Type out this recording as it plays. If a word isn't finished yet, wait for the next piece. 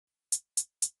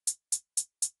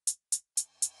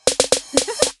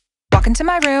Walk into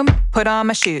my room, put on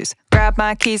my shoes, grab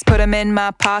my keys, put them in my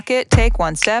pocket, take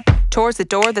one step towards the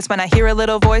door. That's when I hear a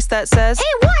little voice that says,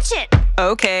 "Hey, watch it!"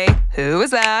 Okay, who is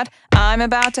that? I'm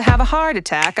about to have a heart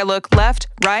attack. I look left,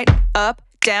 right, up,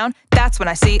 down. That's when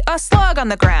I see a slug on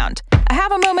the ground. I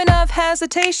have a moment of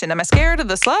hesitation. Am I scared of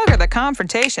the slug or the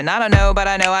confrontation? I don't know, but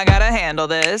I know I gotta handle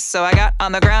this. So I got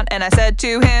on the ground and I said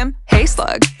to him, "Hey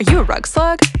slug, are you a rug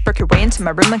slug? Work your way into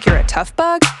my room like you're a tough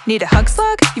bug? Need a hug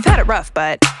slug? You've had it rough,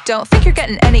 but don't think you're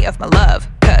getting any of my love.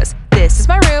 Cause this is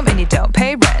my room and you don't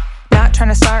pay rent. Not trying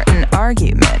to start an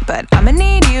argument, but I'ma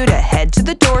need you to head to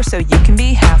the door so you can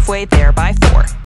be halfway there by 4.